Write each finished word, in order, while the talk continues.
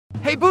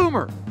Hey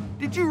Boomer,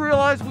 did you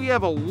realize we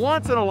have a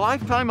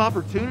once-in-a-lifetime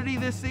opportunity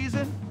this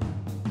season?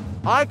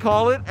 I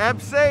call it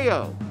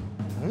ABSAO.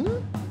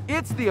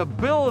 It's the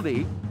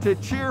ability to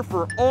cheer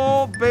for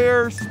all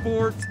Bears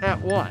sports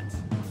at once.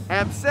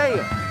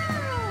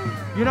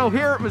 ABSAO. You know,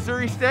 here at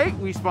Missouri State,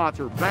 we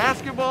sponsor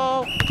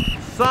basketball,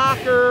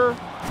 soccer,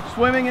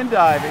 swimming and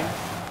diving,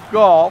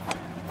 golf,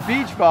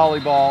 beach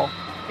volleyball,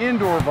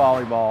 indoor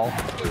volleyball,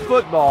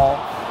 football,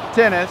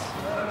 tennis,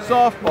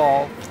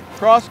 softball,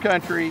 cross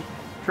country,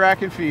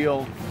 track and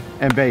field,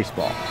 and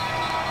baseball.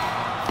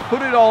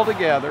 Put it all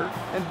together,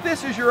 and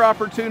this is your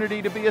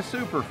opportunity to be a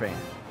super fan.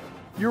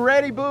 You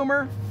ready,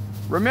 Boomer?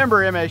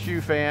 Remember,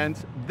 MSU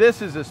fans,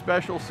 this is a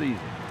special season.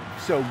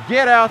 So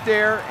get out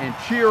there and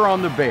cheer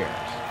on the Bears.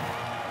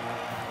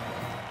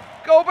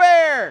 Go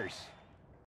Bears!